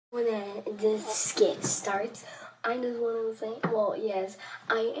before the skit starts, I just want to say, well, yes,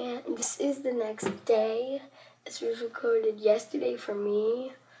 I am. This is the next day. This was recorded yesterday for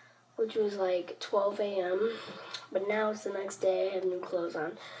me, which was like 12 a.m. But now it's the next day. I have new clothes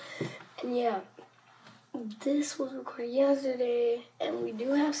on. And yeah, this was recorded yesterday, and we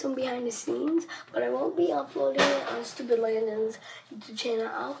do have some behind the scenes, but I won't be uploading it on Stupid Landon's YouTube channel.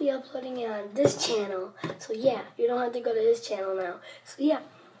 I'll be uploading it on this channel. So yeah, you don't have to go to his channel now. So yeah,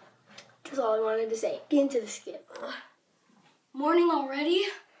 that's all I wanted to say. Get into the skit. Morning already?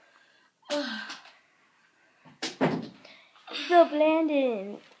 What's up,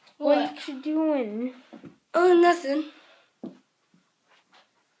 Landon? What you doing? Oh, nothing.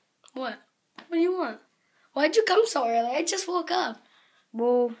 What? What do you want? Why'd you come so early? I just woke up.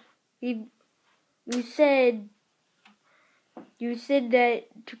 Well, you said that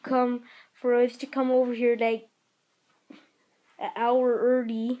for us to come over here like an hour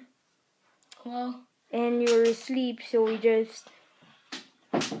early. Well, and you were asleep, so we just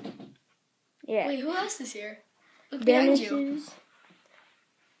Wait, who else is here? Look behind you.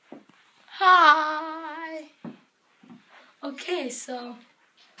 Hi. Okay, so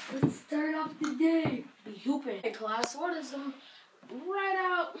let's start off the day. Be hooping. Hey, class, what is them? Right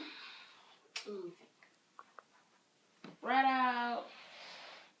out. Right out.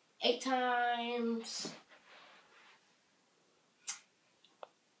 8 times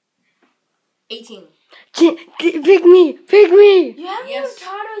 18. Pick me! Pick me! You haven't even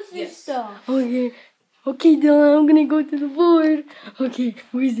taught us this stuff. Okay. Okay, Dylan, I'm gonna go to the board. Okay,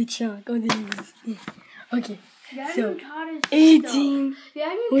 where's the chalk? Oh, there it is. Yeah. Okay. So, 18.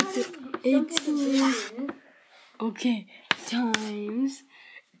 What's it? 18. Okay, times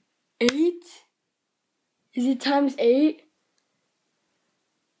 8. Is it times 8?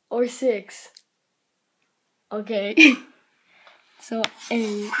 Or 6? Okay. So,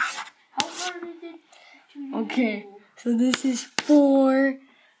 8. How hard is it to do? Okay, so this is 4.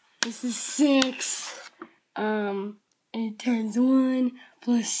 This is 6. 8 times 1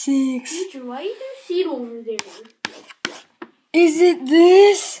 plus 6. Teacher, why is there a seat over there? Is it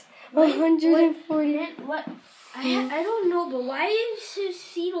this? 140. What? I don't know, but why is his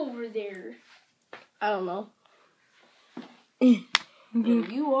seat over there? I don't know.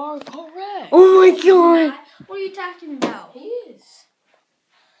 You are correct. Oh my god! What are you talking about? He is.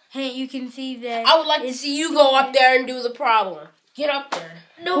 Hey, you can see that. I would like to see you go up there and do the problem. Get up there.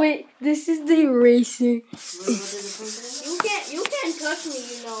 No. Wait, this is the eraser. You can't touch me,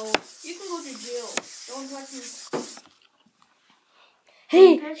 you know. You can go to jail. Don't touch me.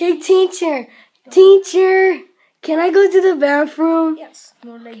 Hey, teacher. Teacher, can I go to the bathroom? Yes.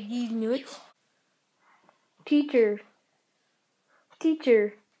 More like these nuts. Teacher. Shut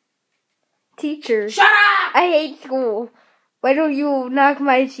up! I hate school. Why don't you knock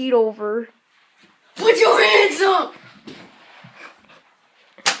my seat over? Put your hands up!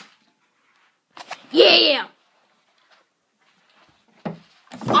 Yeah!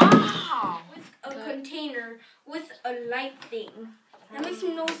 Ow! With a container with a light thing. That makes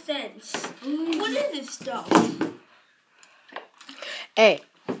no sense. What is this stuff? Hey,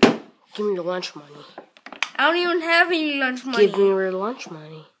 give me your lunch money. I don't even have any lunch money. Give me your lunch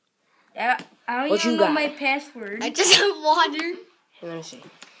money. I don't What even you know got? my password. I just have water. Hey, let me see.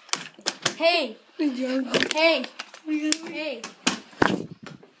 Hey! Hey!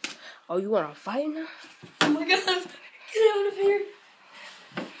 Oh, you want to fight now? Oh my god. Get out of here.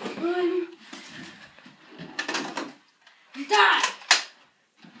 Run. Die.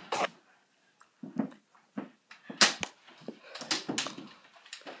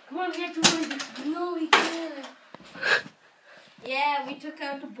 Come on, we have to run. No, we can't. Yeah, we took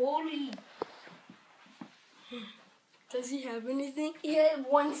out the bully. Does he have anything? He had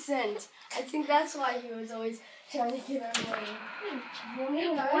 1 cent. I think that's why he was always trying to get our money.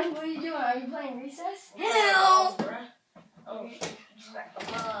 What are you doing? Are you playing recess? Hell! Oh, shit. Just back the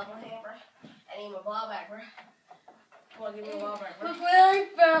ball, my hand, bro. I need my ball back, bro. Come on, give me my ball back, bro. Look what I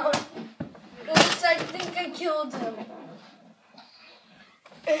found. Oops, I think I killed him.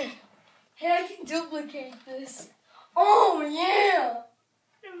 Hey, I can duplicate this. Oh, yeah!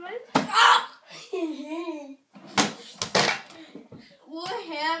 Ah! What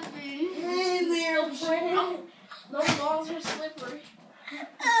happened? Hey, little friend. Those balls are slippery.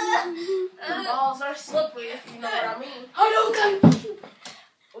 The balls are slippery, if you know what I mean. I don't got you.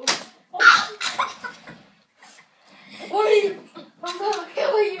 What are you? I'm gonna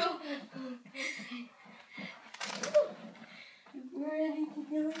kill you. You ready to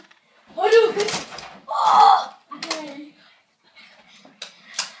do it? I don't got you. Oh! Okay.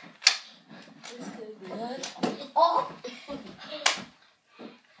 This could be good. Oh!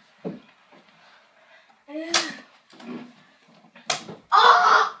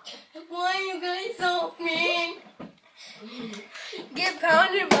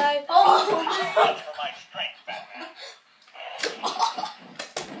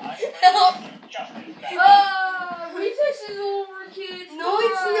 Recess is over, kids. No,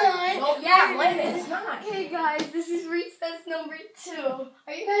 it's not. Oh, yeah, Landon, it's not. Hey guys, this is recess number 2. Are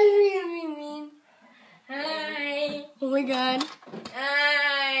you guys really mean? Hi. Oh my god.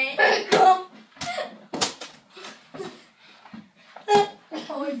 Hi. Come.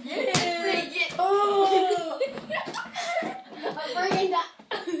 Oh, yeah. Oh. I'm bringing that.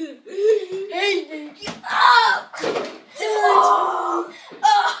 Hey. Get up.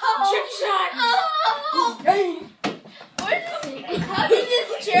 Trick shot. Hey. How did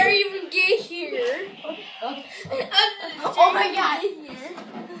this chair even get here? Oh my god.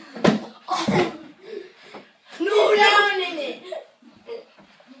 No, down in it.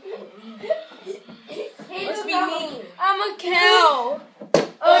 Let's be mean. I'm a cow.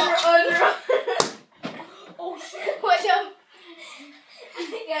 Under. Oh shit. Watch out. I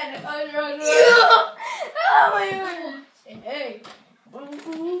got it. Under. Oh my god. Hey.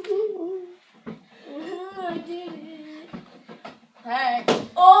 I did it. Hey.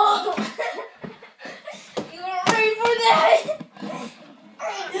 Oh. You were ready for that?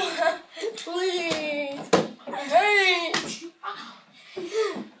 Please. Hey.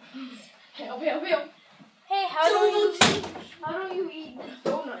 Help. Hey, how do you eat this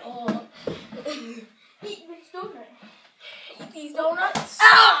donut? Eat this donut. Eat these donuts.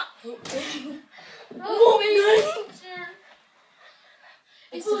 Ah! Oh, Danger.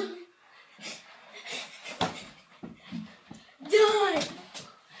 It's Die.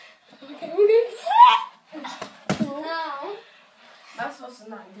 okay. No. Not supposed to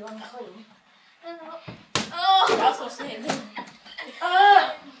not do unclean. Oh. Not supposed to hit them. I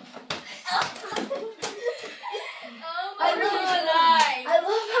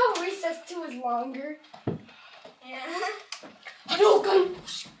love how recess 2 is longer. Yeah. Hadouken.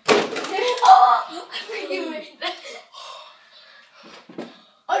 Oh, I freaking made that.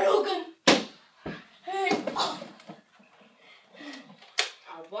 Hadouken. Hey.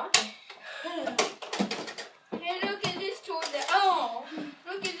 I'll block it. Hey, look at this toy that.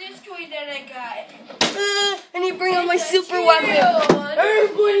 Look at this toy that I got. I need to bring out my It's a super shield. weapon.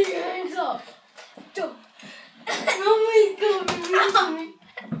 Everybody, hands up. Oh my god.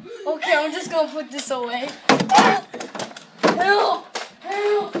 Okay, I'm just gonna put this away. Help!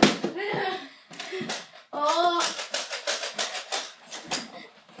 Help! Oh.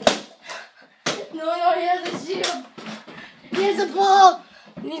 No, he has a shield. He has a ball.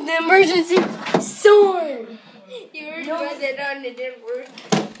 I need the emergency sword. You already got that on, it didn't work.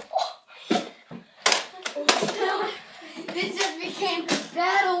 This just became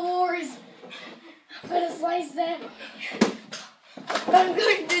Battle Wars. I'm gonna slice that. I'm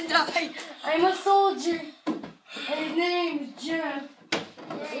going to die. I'm a soldier. And his name is Jeff.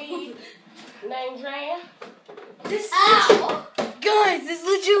 Name's Ryan. This Ow! guys, this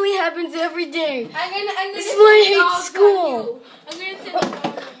literally happens every day. I'm gonna This is why I hate school. I'm gonna send a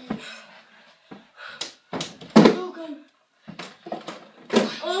dog on you.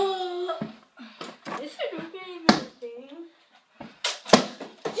 Is it okay even a thing?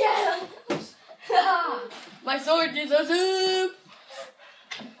 Yeah. My sword is awesome.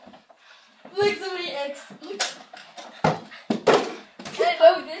 Look, somebody X.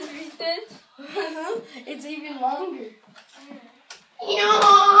 Oh, this recess? It's even longer.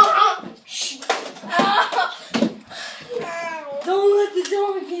 Don't let the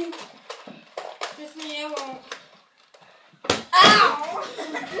dog in. Kiss me, I won't. Ow!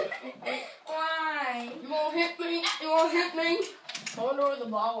 Why? You won't hit me. You won't hit me. I wonder where the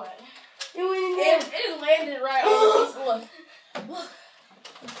ball went. You went in there. It landed right on this. Look.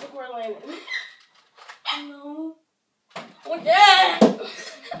 Look where it landed. No. Oh, yeah!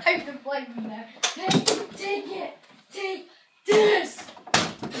 I have to play with that. Hey, take it. Take this.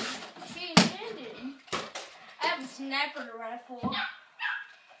 Hey, Landon. I have a sniper rifle.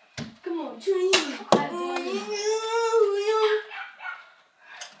 Come on, tree.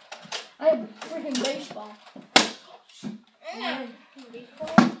 I have a freaking baseball. Yeah.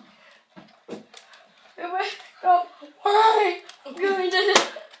 Oh, why? I'm going to.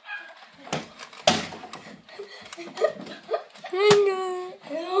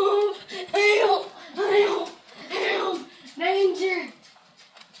 Help! Help! Help! Help! Danger!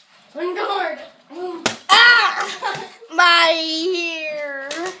 On guard! Ah! My ear.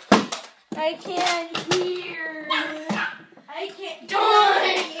 I can't hear. I can't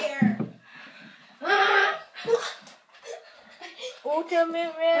hear. Ah!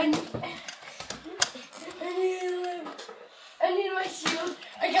 Ultimate man. I need my shield.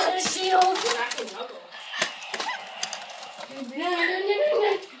 I got a shield.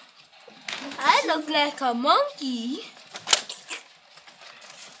 I look like a monkey.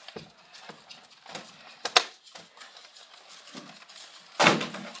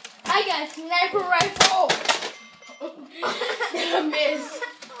 got a sniper rifle. I miss.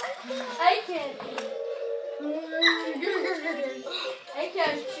 I can't. I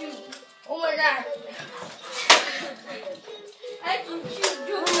can't shoot. Oh my god. I can shoot.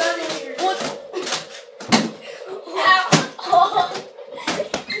 Get out of here. What? Ow.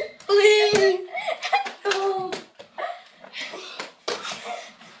 Please. Oh.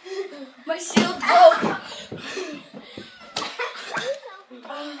 My shield broke.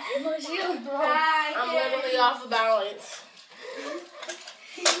 My shield broke. I'm literally off of balance.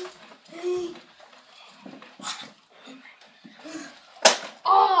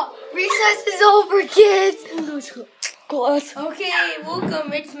 Oh, recess is over, kids. Class. Okay,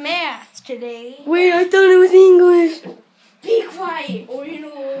 welcome. It's math today. Wait, I thought it was English. Be quiet, or you know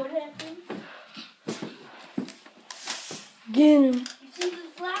what happened. Get him. You see this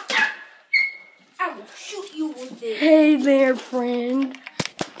black? I will shoot you with it. Hey there, friend.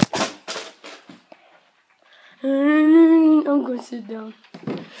 I'm going to sit down.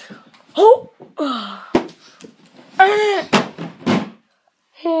 Oh!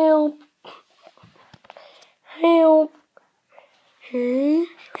 Help. Help. Hey.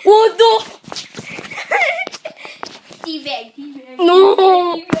 What the? Teabag.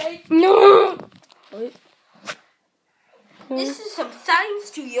 No! No! Wait. This is some science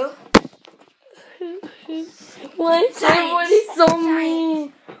to you. What? Science. Everybody so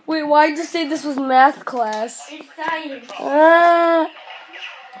mean. Wait, why'd you say this was math class? It's science. Ah.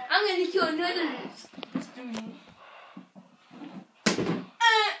 I'm gonna kill another student.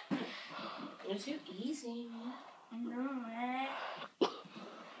 It's too easy. No, man.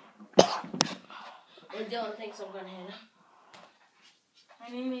 What Dylan thinks I'm gonna hit him. My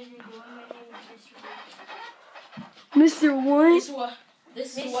name is Mr. What?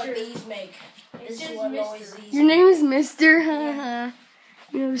 This is what these make. This is what noise these Your name is Mr. Haha.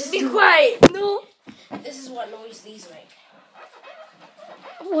 Be quiet. No. This is what noise these make.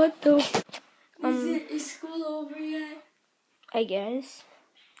 What the? Is school over yet? I guess.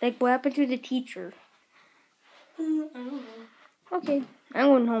 Like, what happened to the teacher? I don't know. Okay, I'm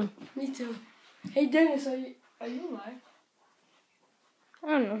going home. Me too. Hey Dennis, are you alive? I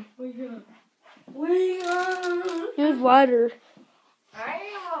don't know. Wake up. Wake up. Here's water.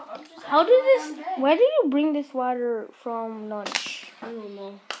 I'm just. How did this? Why did you bring this water from lunch? I don't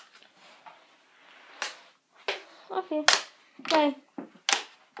know. Okay, bye.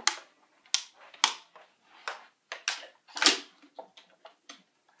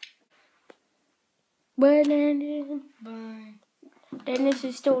 Bye, Landon. Bye. Dennis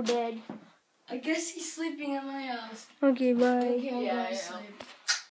is still dead. I guess he's sleeping at my house. Okay, bye. Okay, I'm Yeah, going to yeah. sleep.